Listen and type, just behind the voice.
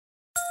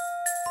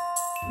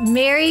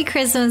Merry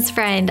Christmas,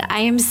 friend.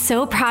 I am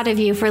so proud of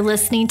you for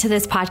listening to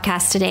this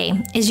podcast today,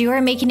 as you are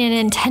making an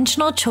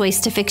intentional choice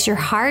to fix your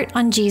heart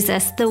on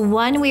Jesus, the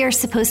one we are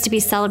supposed to be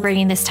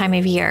celebrating this time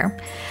of year.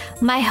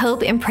 My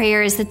hope and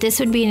prayer is that this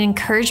would be an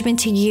encouragement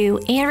to you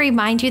and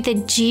remind you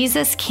that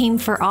Jesus came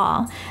for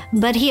all,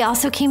 but he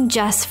also came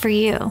just for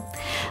you.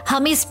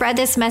 Help me spread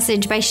this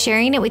message by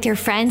sharing it with your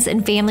friends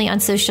and family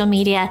on social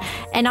media,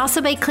 and also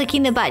by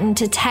clicking the button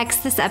to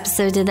text this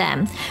episode to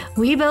them.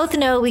 We both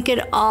know we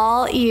could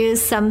all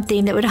use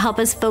something that would help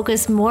us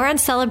focus more on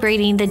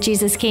celebrating that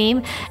Jesus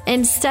came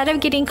instead of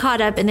getting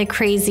caught up in the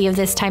crazy of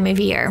this time of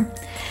year.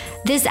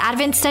 This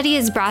Advent study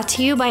is brought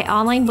to you by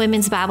Online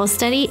Women's Bible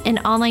Study and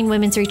Online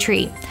Women's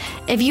Retreat.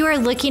 If you are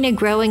looking to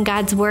grow in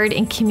God's Word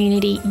and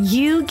community,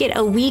 you get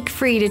a week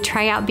free to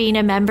try out being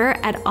a member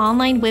at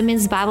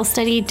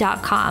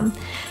onlinewomensbiblestudy.com.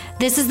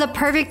 This is the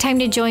perfect time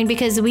to join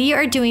because we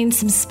are doing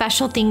some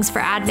special things for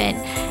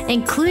Advent,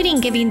 including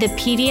giving the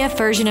PDF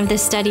version of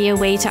this study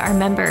away to our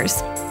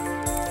members.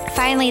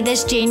 Finally,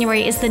 this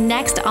January is the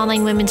next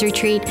Online Women's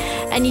Retreat,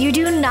 and you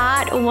do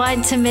not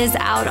want to miss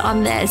out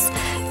on this.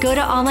 Go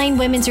to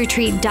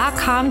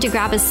onlinewomensretreat.com to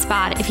grab a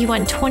spot if you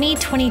want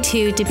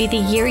 2022 to be the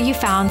year you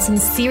found some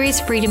serious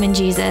freedom in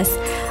Jesus,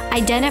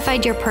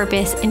 identified your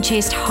purpose, and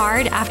chased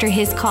hard after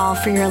his call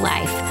for your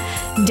life.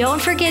 Don't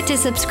forget to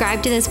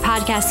subscribe to this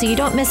podcast so you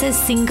don't miss a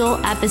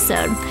single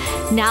episode.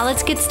 Now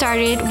let's get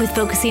started with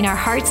focusing our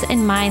hearts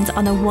and minds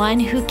on the one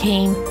who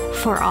came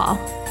for all.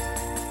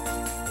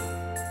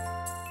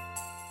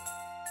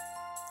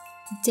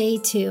 Day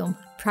 2,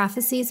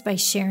 Prophecies by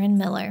Sharon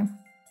Miller.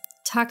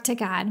 Talk to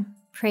God,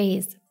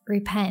 praise,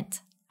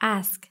 repent,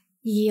 ask,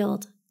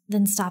 yield,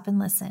 then stop and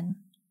listen.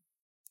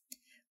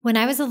 When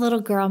I was a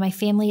little girl, my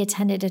family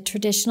attended a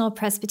traditional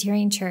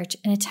Presbyterian church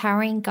in a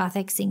towering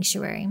Gothic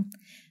sanctuary.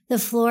 The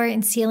floor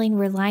and ceiling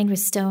were lined with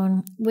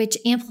stone, which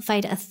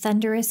amplified a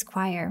thunderous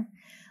choir.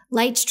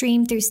 Light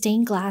streamed through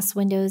stained glass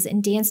windows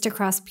and danced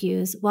across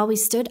pews while we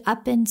stood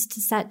up and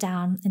sat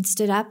down and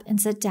stood up and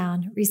sat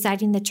down,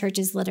 reciting the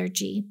church's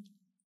liturgy.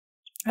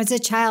 As a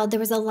child, there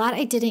was a lot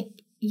I didn't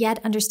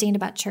yet understand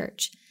about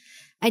church.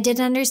 I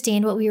didn't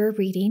understand what we were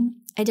reading.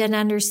 I didn't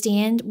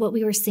understand what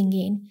we were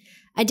singing.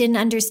 I didn't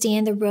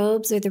understand the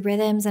robes or the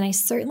rhythms, and I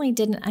certainly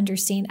didn't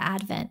understand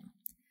Advent.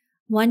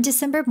 One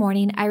December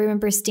morning, I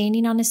remember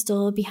standing on a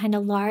stool behind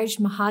a large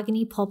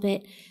mahogany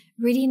pulpit,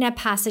 reading a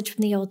passage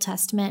from the Old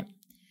Testament.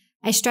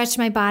 I stretched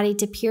my body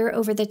to peer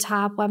over the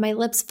top while my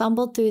lips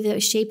fumbled through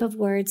the shape of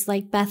words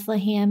like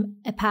Bethlehem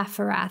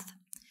Epaphrath.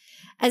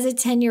 As a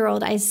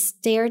 10-year-old, I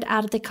stared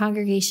out at the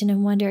congregation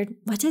and wondered,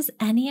 what does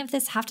any of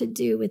this have to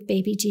do with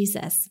baby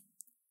Jesus?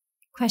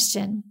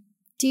 Question: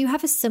 do you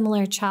have a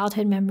similar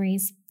childhood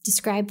memories?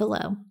 Describe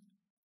below.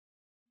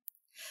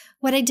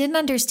 What I didn't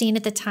understand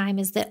at the time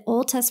is that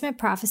Old Testament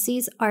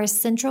prophecies are a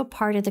central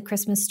part of the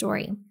Christmas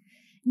story.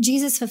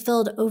 Jesus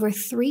fulfilled over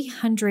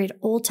 300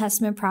 Old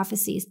Testament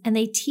prophecies, and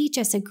they teach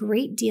us a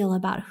great deal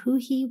about who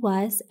he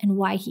was and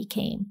why he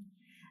came.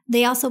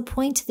 They also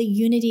point to the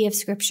unity of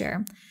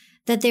Scripture,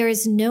 that there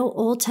is no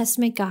Old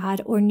Testament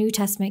God or New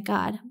Testament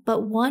God,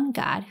 but one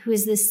God who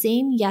is the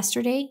same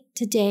yesterday,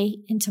 today,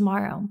 and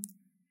tomorrow.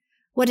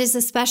 What is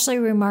especially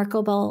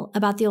remarkable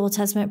about the Old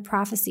Testament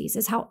prophecies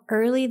is how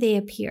early they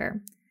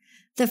appear.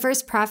 The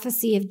first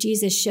prophecy of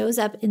Jesus shows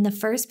up in the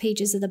first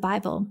pages of the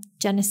Bible,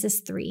 Genesis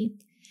 3.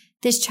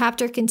 This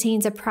chapter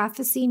contains a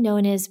prophecy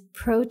known as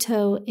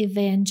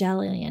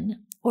Proto-Evangelion,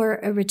 or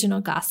original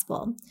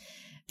gospel,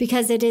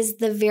 because it is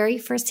the very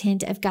first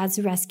hint of God's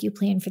rescue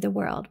plan for the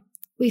world.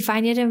 We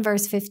find it in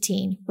verse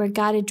 15, where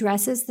God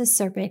addresses the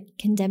serpent,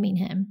 condemning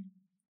him.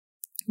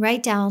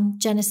 Write down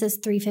Genesis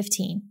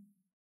 3:15.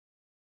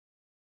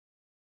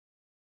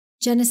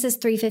 Genesis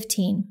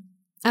 3:15.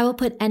 I will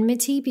put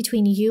enmity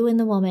between you and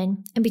the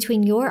woman, and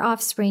between your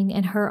offspring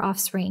and her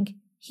offspring.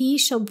 He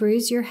shall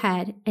bruise your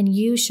head, and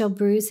you shall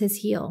bruise his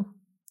heel.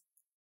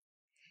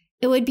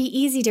 It would be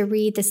easy to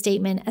read the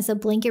statement as a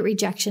blanket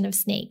rejection of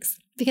snakes,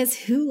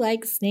 because who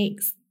likes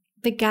snakes?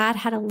 But God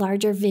had a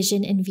larger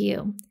vision in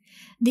view.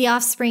 The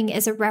offspring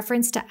is a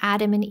reference to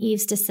Adam and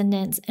Eve's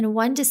descendants, and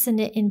one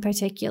descendant in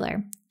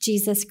particular,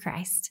 Jesus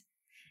Christ.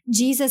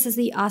 Jesus is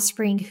the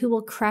offspring who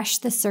will crush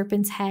the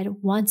serpent's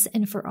head once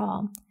and for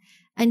all.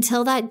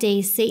 Until that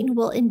day, Satan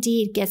will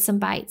indeed get some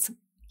bites.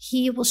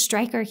 He will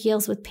strike our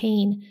heels with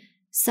pain,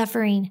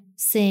 suffering,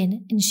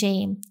 sin, and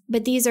shame.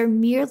 But these are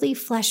merely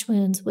flesh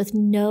wounds with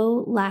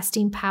no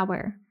lasting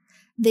power.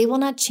 They will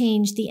not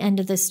change the end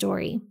of the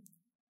story.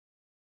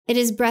 It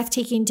is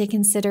breathtaking to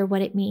consider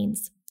what it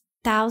means.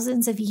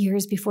 Thousands of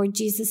years before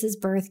Jesus'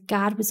 birth,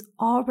 God was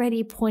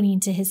already pointing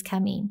to his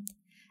coming.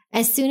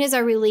 As soon as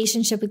our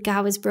relationship with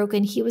God was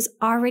broken, he was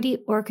already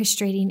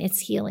orchestrating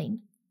its healing.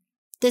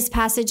 This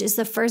passage is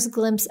the first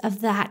glimpse of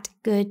that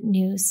good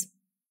news.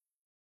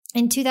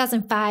 In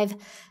 2005,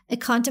 a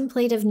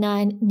contemplative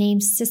nun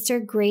named Sister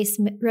Grace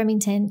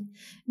Remington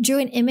drew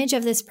an image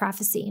of this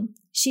prophecy.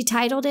 She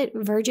titled it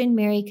Virgin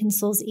Mary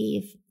Consoles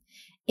Eve.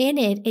 In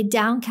it, a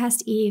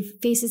downcast Eve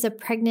faces a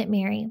pregnant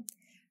Mary.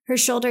 Her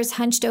shoulders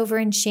hunched over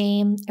in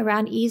shame.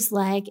 Around Eve's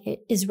leg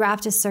is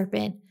wrapped a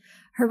serpent.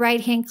 Her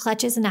right hand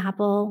clutches an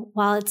apple,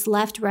 while its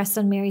left rests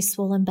on Mary's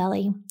swollen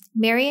belly.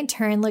 Mary, in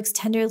turn, looks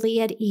tenderly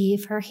at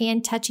Eve, her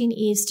hand touching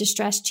Eve's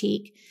distressed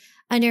cheek,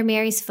 under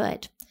Mary's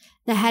foot,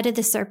 the head of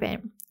the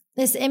serpent.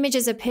 This image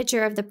is a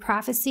picture of the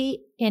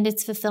prophecy and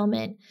its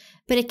fulfillment,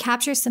 but it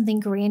captures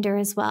something grander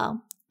as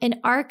well, an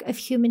arc of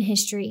human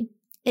history.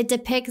 It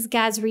depicts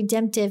God's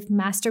redemptive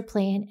master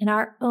plan and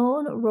our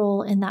own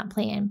role in that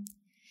plan.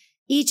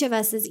 Each of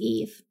us is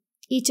Eve.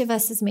 Each of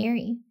us is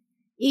Mary.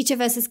 Each of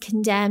us is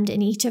condemned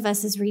and each of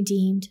us is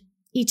redeemed.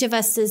 Each of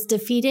us is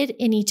defeated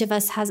and each of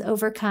us has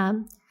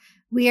overcome.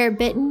 We are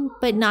bitten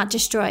but not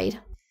destroyed.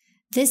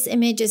 This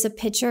image is a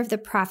picture of the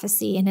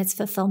prophecy and its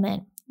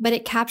fulfillment, but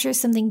it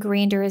captures something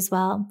grander as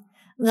well,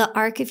 the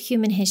arc of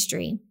human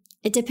history.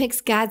 It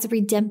depicts God's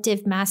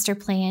redemptive master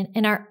plan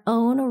and our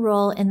own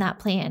role in that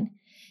plan.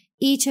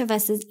 Each of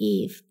us is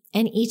Eve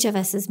and each of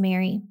us is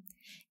Mary.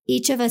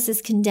 Each of us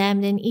is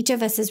condemned and each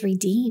of us is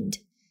redeemed.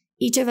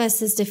 Each of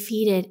us is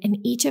defeated and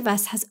each of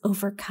us has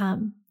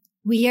overcome.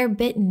 We are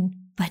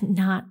bitten, but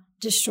not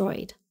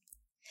destroyed.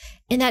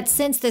 In that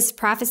sense, this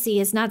prophecy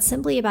is not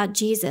simply about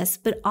Jesus,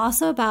 but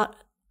also about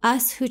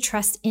us who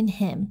trust in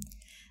him.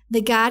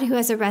 The God who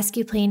has a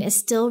rescue plan is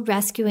still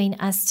rescuing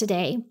us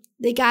today.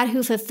 The God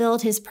who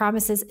fulfilled his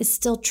promises is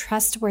still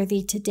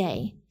trustworthy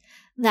today.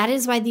 That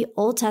is why the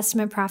Old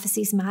Testament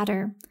prophecies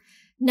matter.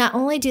 Not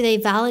only do they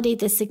validate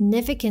the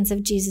significance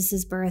of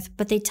Jesus' birth,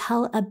 but they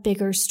tell a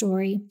bigger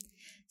story.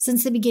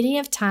 Since the beginning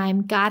of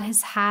time, God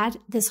has had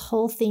this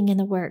whole thing in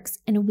the works,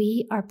 and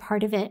we are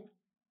part of it.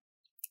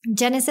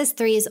 Genesis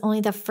 3 is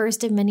only the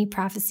first of many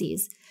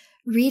prophecies.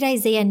 Read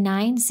Isaiah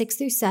 9,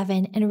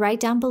 6-7, and write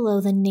down below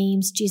the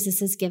names Jesus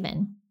has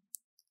given.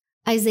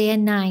 Isaiah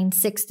 9,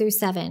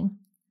 6-7.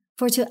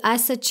 For to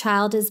us a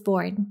child is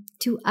born,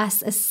 to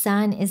us a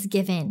son is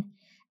given,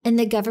 and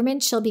the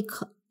government shall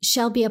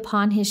be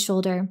upon his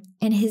shoulder,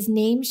 and his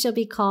name shall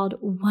be called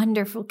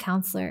Wonderful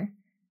Counselor,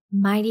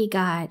 Mighty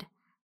God,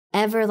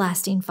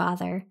 Everlasting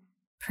Father,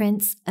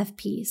 Prince of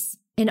Peace.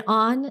 And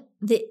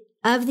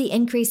of the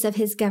increase of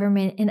his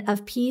government and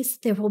of peace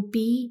there will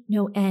be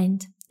no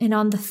end. And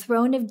on the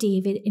throne of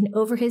David and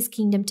over his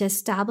kingdom, to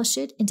establish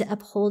it and to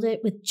uphold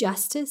it with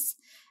justice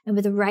and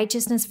with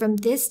righteousness from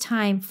this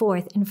time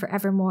forth and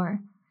forevermore.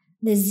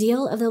 The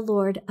zeal of the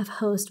Lord of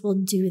hosts will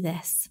do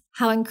this.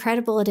 How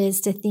incredible it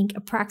is to think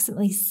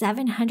approximately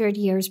 700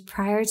 years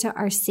prior to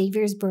our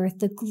Savior's birth,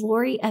 the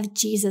glory of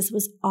Jesus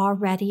was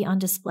already on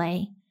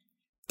display.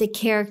 The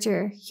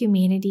character,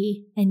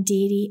 humanity, and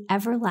deity,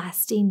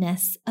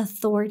 everlastingness,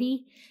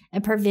 authority,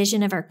 and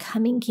provision of our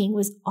coming King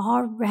was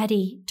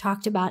already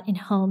talked about in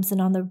homes and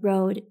on the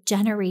road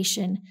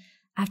generation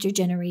after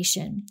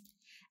generation.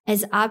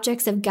 As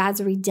objects of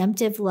God's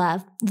redemptive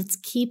love, let's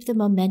keep the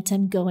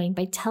momentum going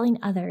by telling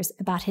others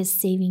about his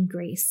saving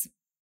grace.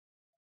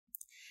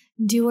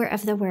 Doer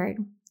of the word,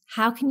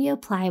 how can you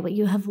apply what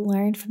you have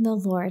learned from the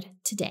Lord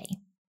today?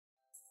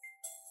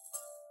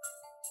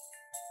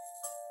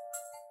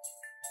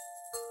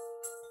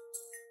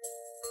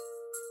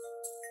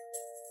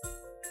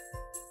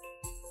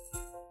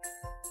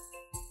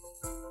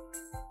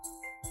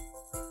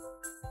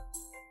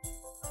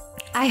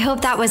 I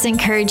hope that was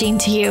encouraging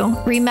to you.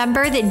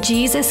 Remember that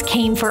Jesus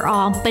came for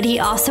all, but he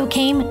also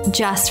came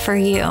just for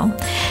you.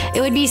 It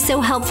would be so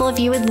helpful if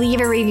you would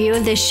leave a review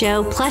of this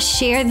show, plus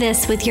share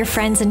this with your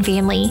friends and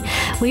family.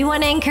 We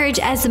want to encourage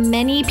as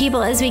many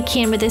people as we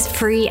can with this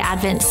free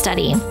Advent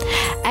study.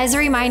 As a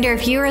reminder,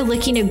 if you are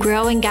looking to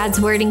grow in God's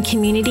Word and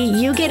community,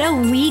 you get a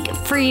week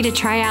free to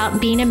try out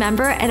being a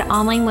member at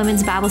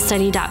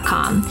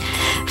onlinewomensbiblestudy.com.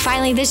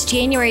 Finally, this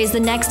January is the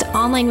next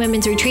online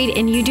women's retreat,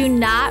 and you do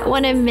not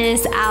want to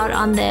miss out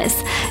on this.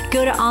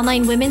 Go to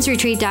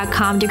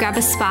onlinewomensretreat.com to grab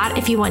a spot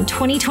if you want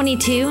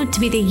 2022 to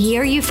be the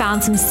year you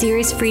found some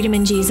serious freedom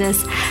in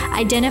Jesus,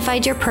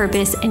 identified your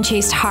purpose, and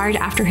chased hard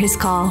after his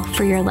call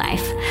for your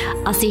life.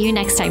 I'll see you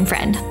next time,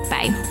 friend.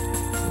 Bye.